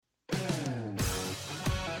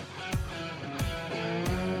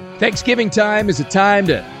Thanksgiving time is a time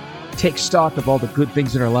to take stock of all the good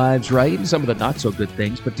things in our lives, right? And some of the not so good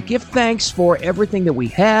things, but to give thanks for everything that we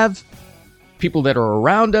have, people that are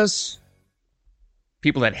around us,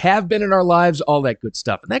 people that have been in our lives, all that good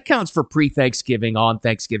stuff. And that counts for pre-Thanksgiving, on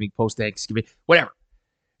Thanksgiving, post-Thanksgiving, whatever.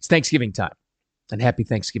 It's Thanksgiving time. And happy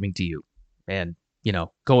Thanksgiving to you. And,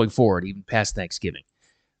 going forward, even past Thanksgiving.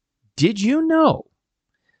 Did you know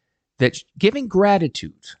that giving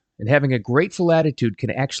gratitude and having a grateful attitude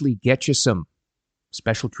can actually get you some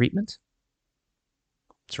special treatment?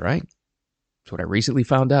 That's right. That's what I recently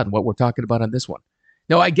found out and what we're talking about on this one.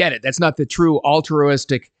 No, I get it. That's not the true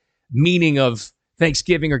altruistic meaning of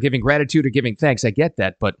Thanksgiving or giving gratitude or giving thanks. I get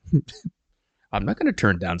that, but I'm not going to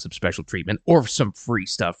turn down some special treatment or some free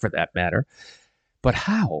stuff for that matter. But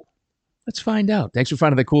how? Let's find out. Thanks for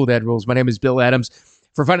finding the Cool Dad Rules. My name is Bill Adams.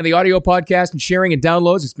 For finding the audio podcast and sharing and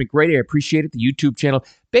downloads, it's been great. I appreciate it. The YouTube channel.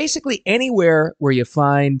 Basically, anywhere where you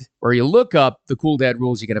find or you look up the Cool Dad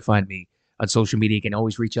Rules, you're going to find me on social media. You can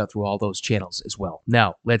always reach out through all those channels as well.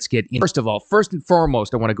 Now, let's get in. First and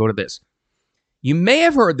foremost, I want to go to this. You may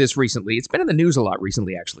have heard this recently. It's been in the news a lot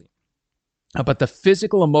recently, actually, about the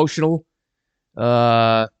physical, emotional,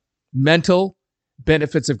 mental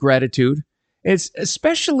benefits of gratitude. It's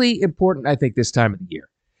especially important, I think, this time of the year.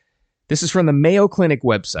 This is from the Mayo Clinic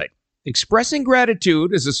website. Expressing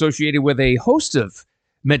gratitude is associated with a host of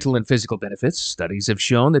mental and physical benefits. Studies have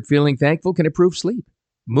shown that feeling thankful can improve sleep,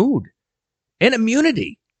 mood, and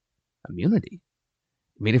immunity. Immunity?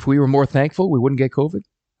 I mean, if we were more thankful, we wouldn't get COVID?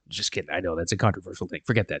 Just kidding. I know that's a controversial thing.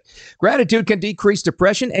 Forget that. Gratitude can decrease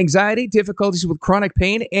depression, anxiety, difficulties with chronic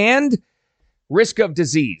pain, and risk of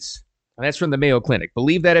disease. And that's from the Mayo Clinic.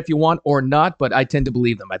 Believe that if you want or not, but I tend to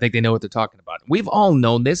believe them. I think they know what they're talking about. We've all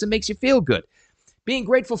known this. It makes you feel good. Being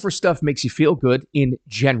grateful for stuff makes you feel good in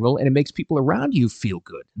general, and it makes people around you feel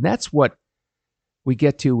good. And that's what we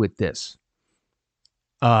get to with this.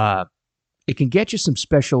 It can get you some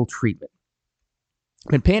special treatment.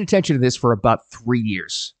 I've been paying attention to this for about 3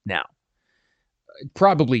 years now. It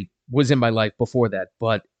probably was in my life before that,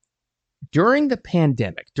 but during the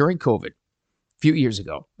pandemic, during COVID, few years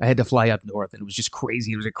ago, I had to fly up north, and it was just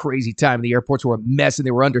crazy. It was a crazy time. The airports were a mess, and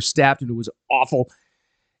they were understaffed, and it was awful.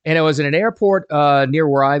 And I was in an airport near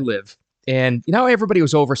where I live, and everybody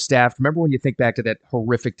was overstaffed. Remember when you think back to that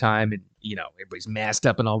horrific time, and everybody's masked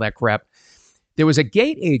up and all that crap? There was a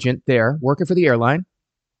gate agent there working for the airline,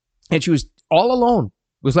 and she was all alone.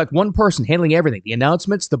 It was like one person handling everything. The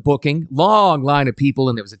announcements, the booking, long line of people,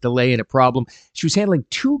 and there was a delay and a problem. She was handling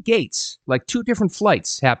 2 gates, like 2 different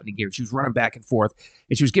flights happening here. She was running back and forth,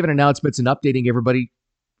 and she was giving announcements and updating everybody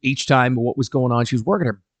each time what was going on. She was working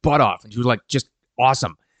her butt off, and she was like just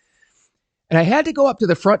awesome. And I had to go up to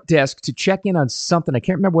the front desk to check in on something. I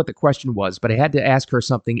can't remember what the question was, but I had to ask her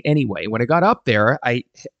something anyway. When I got up there, I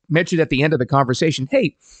mentioned at the end of the conversation,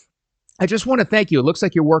 hey, I just want to thank you. It looks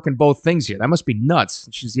like you're working both things here. That must be nuts.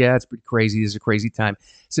 And she says, yeah, it's pretty crazy. This is a crazy time. I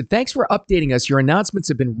said, thanks for updating us. Your announcements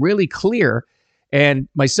have been really clear. And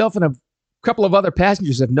myself and a couple of other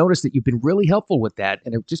passengers have noticed that you've been really helpful with that.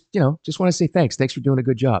 And I just want to say thanks. Thanks for doing a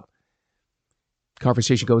good job.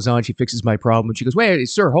 Conversation goes on. She fixes my problem. And she goes, wait,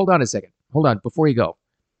 sir, hold on a second. Hold on. Before you go.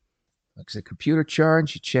 Looks at a computer chart.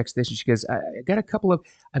 She checks this. And she goes, I've got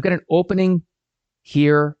an opening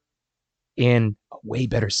here in a way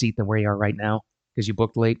better seat than where you are right now because you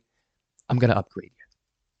booked late. I'm going to upgrade you.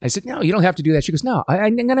 I said, no, you don't have to do that. She goes, no,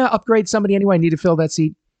 I'm going to upgrade somebody anyway. I need to fill that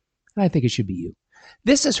seat. And I think it should be you.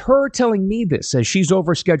 This is her telling me this as she's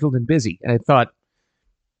overscheduled and busy. And I thought,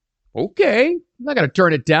 okay, I'm not going to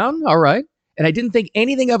turn it down. All right. And I didn't think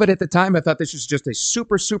anything of it at the time. I thought this was just a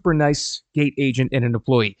super, super nice gate agent and an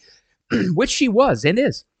employee, which she was and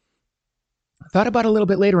is. I thought about it a little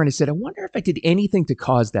bit later and I said, I wonder if I did anything to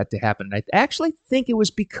cause that to happen. And I actually think it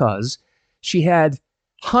was because she had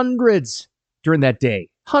hundreds during that day,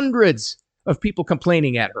 hundreds of people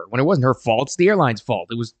complaining at her when it wasn't her fault. It's the airline's fault.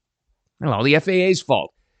 It was, the FAA's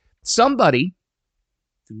fault. Somebody,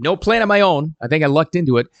 no plan of my own, I think I lucked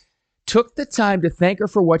into it, took the time to thank her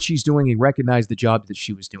for what she's doing and recognize the job that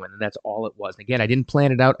she was doing. And that's all it was. And again, I didn't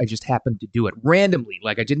plan it out. I just happened to do it randomly.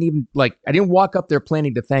 I didn't walk up there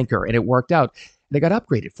planning to thank her, and it worked out. And I got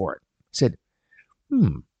upgraded for it. I said,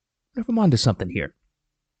 if I'm onto something here.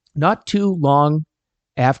 Not too long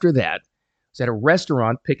after that, I was at a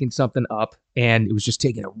restaurant picking something up, and it was just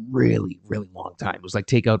taking a really, really long time. It was like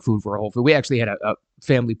takeout food for a whole food. We actually had a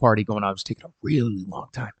family party going on. It was taking a really long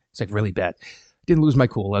time. It's like really bad. Didn't lose my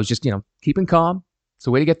cool. I was just, keeping calm. It's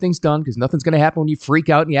the way to get things done because nothing's going to happen when you freak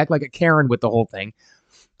out and you act like a Karen with the whole thing.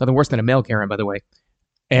 Nothing worse than a male Karen, by the way.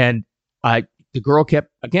 And the girl kept,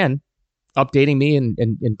 again, updating me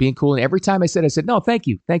and being cool. And every time I said, no, thank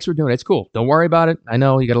you. Thanks for doing it. It's cool. Don't worry about it. I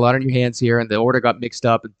know you got a lot on your hands here and the order got mixed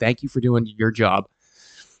up. And thank you for doing your job.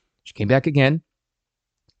 She came back again,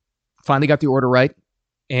 finally got the order right.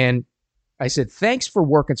 And I said, thanks for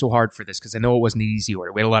working so hard for this because I know it wasn't an easy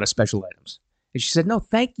order. We had a lot of special items. And she said, no,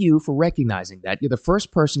 thank you for recognizing that. You're the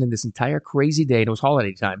first person in this entire crazy day, and it was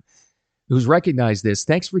holiday time, who's recognized this.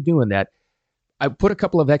 Thanks for doing that. I put a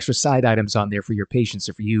couple of extra side items on there for your patients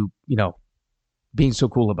and for you, being so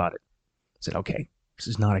cool about it. I said, okay, this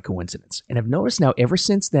is not a coincidence. And I've noticed now ever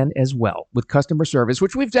since then as well with customer service,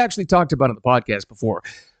 which we've actually talked about on the podcast before,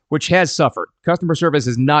 which has suffered. Customer service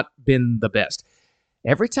has not been the best.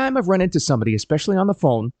 Every time I've run into somebody, especially on the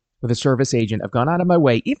phone with a service agent, I've gone out of my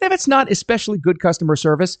way, even if it's not especially good customer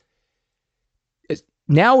service,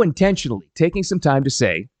 now intentionally taking some time to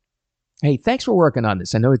say, hey, thanks for working on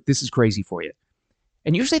this. I know this is crazy for you.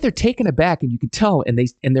 And usually they're taken aback and you can tell, and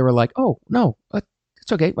they were like, oh, no,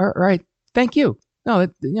 it's okay. All right. Thank you. No,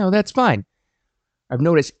 that's fine. I've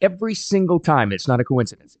noticed every single time, it's not a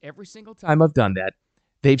coincidence. Every single time I've done that,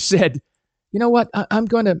 they've said, you know what? I'm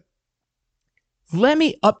going to let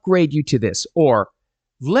me upgrade you to this, or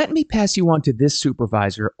let me pass you on to this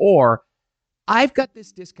supervisor, or I've got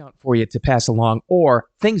this discount for you to pass along, or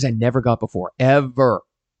things I never got before, ever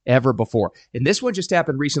before. And this one just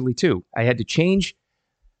happened recently too. I had to change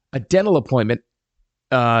a dental appointment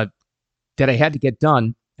that I had to get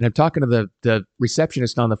done. And I'm talking to the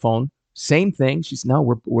receptionist on the phone. Same thing. She said,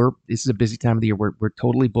 no, this is a busy time of the year. We're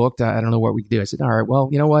totally booked. I don't know what we can do. I said, all right, well,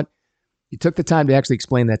 you know what? You took the time to actually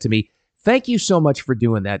explain that to me. Thank you so much for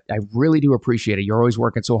doing that. I really do appreciate it. You're always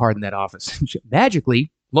working so hard in that office.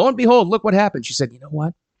 Magically, lo and behold, look what happened. She said, you know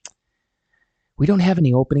what? We don't have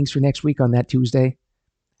any openings for next week on that Tuesday.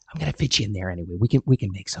 I'm going to fit you in there anyway. We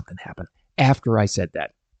can make something happen. After I said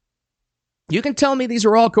that. You can tell me these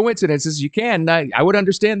are all coincidences. You can. I would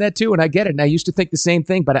understand that too, and I get it. And I used to think the same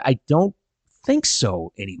thing, but I don't think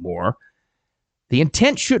so anymore. The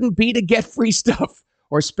intent shouldn't be to get free stuff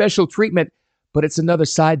or special treatment, but it's another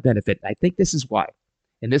side benefit. I think this is why.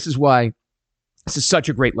 And this is why this is such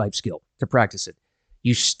a great life skill to practice it.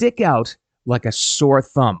 You stick out like a sore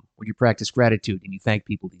thumb when you practice gratitude and you thank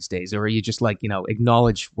people these days, or you just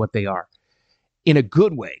acknowledge what they are in a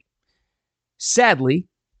good way. Sadly,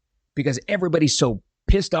 because everybody's so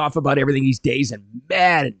pissed off about everything these days and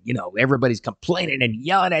mad and, everybody's complaining and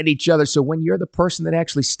yelling at each other. So when you're the person that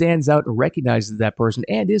actually stands out and recognizes that person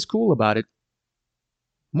and is cool about it,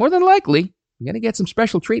 more than likely, you're going to get some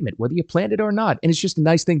special treatment, whether you planned it or not. And it's just a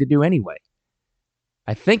nice thing to do anyway.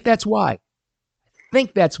 I think that's why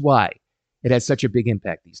it has such a big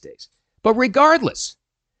impact these days. But regardless,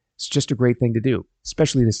 it's just a great thing to do,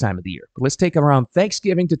 especially this time of the year. But let's take around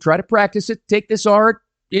Thanksgiving to try to practice it, take this art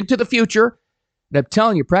into the future. And I'm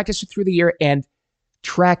telling you, practice it through the year and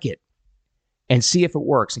track it and see if it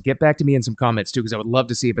works. And get back to me in some comments too, because I would love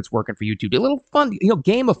to see if it's working for you too. Do a little fun,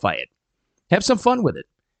 gamify it. Have some fun with it.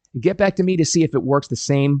 And get back to me to see if it works the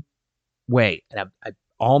same way. And I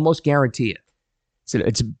almost guarantee it. So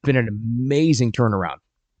it's been an amazing turnaround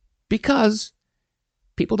because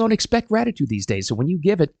people don't expect gratitude these days. So when you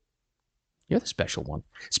give it, you're the special one.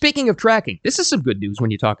 Speaking of tracking, this is some good news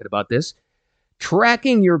when you're talking about this.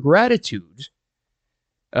 Tracking your gratitude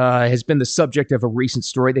has been the subject of a recent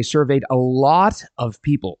story. They surveyed a lot of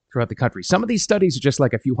people throughout the country. Some of these studies are just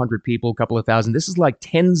like a few hundred people, a couple of thousand. This is like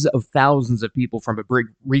tens of thousands of people from a big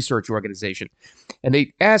research organization. And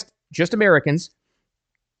they asked just Americans,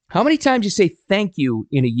 how many times you say thank you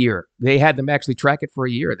in a year? They had them actually track it for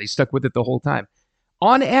a year. They stuck with it the whole time.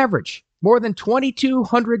 On average, more than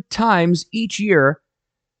 2,200 times each year,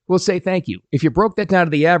 we'll say thank you. If you broke that down to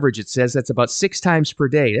the average, it says that's about 6 times per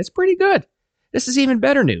day. That's pretty good. This is even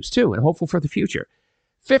better news, too, and hopeful for the future.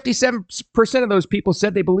 57% of those people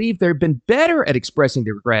said they believe they've been better at expressing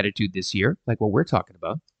their gratitude this year, like what we're talking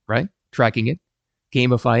about, right? Tracking it,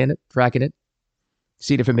 gamifying it, tracking it,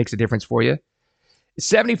 seeing if it makes a difference for you.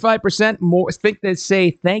 75% more think they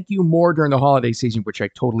say thank you more during the holiday season, which I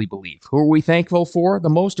totally believe. Who are we thankful for the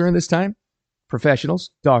most during this time?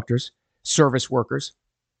 Professionals, doctors, service workers.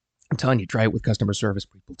 I'm telling you, try it with customer service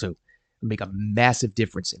people, too. It'll make a massive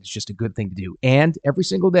difference, and it's just a good thing to do. And every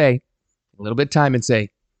single day, a little bit of time and say,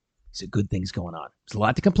 there's good things going on. There's a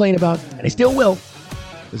lot to complain about, and I still will.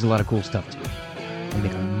 There's a lot of cool stuff, too. It'll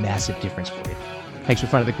make a massive difference for you. Thanks for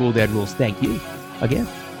finding the Cool Dad Rules. Thank you. Again,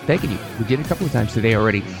 thanking you. We did it a couple of times today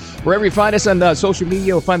already. Wherever you find us on social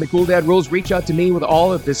media, or find the Cool Dad Rules, reach out to me with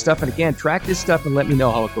all of this stuff. And again, track this stuff and let me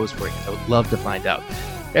know how it goes for you. I would love to find out.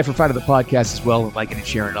 And for finding the podcast as well, and liking and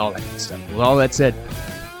sharing all that good stuff. With all that said,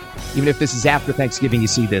 even if this is after Thanksgiving you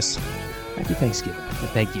see this, Happy Thanksgiving. And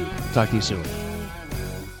thank you. Talk to you soon.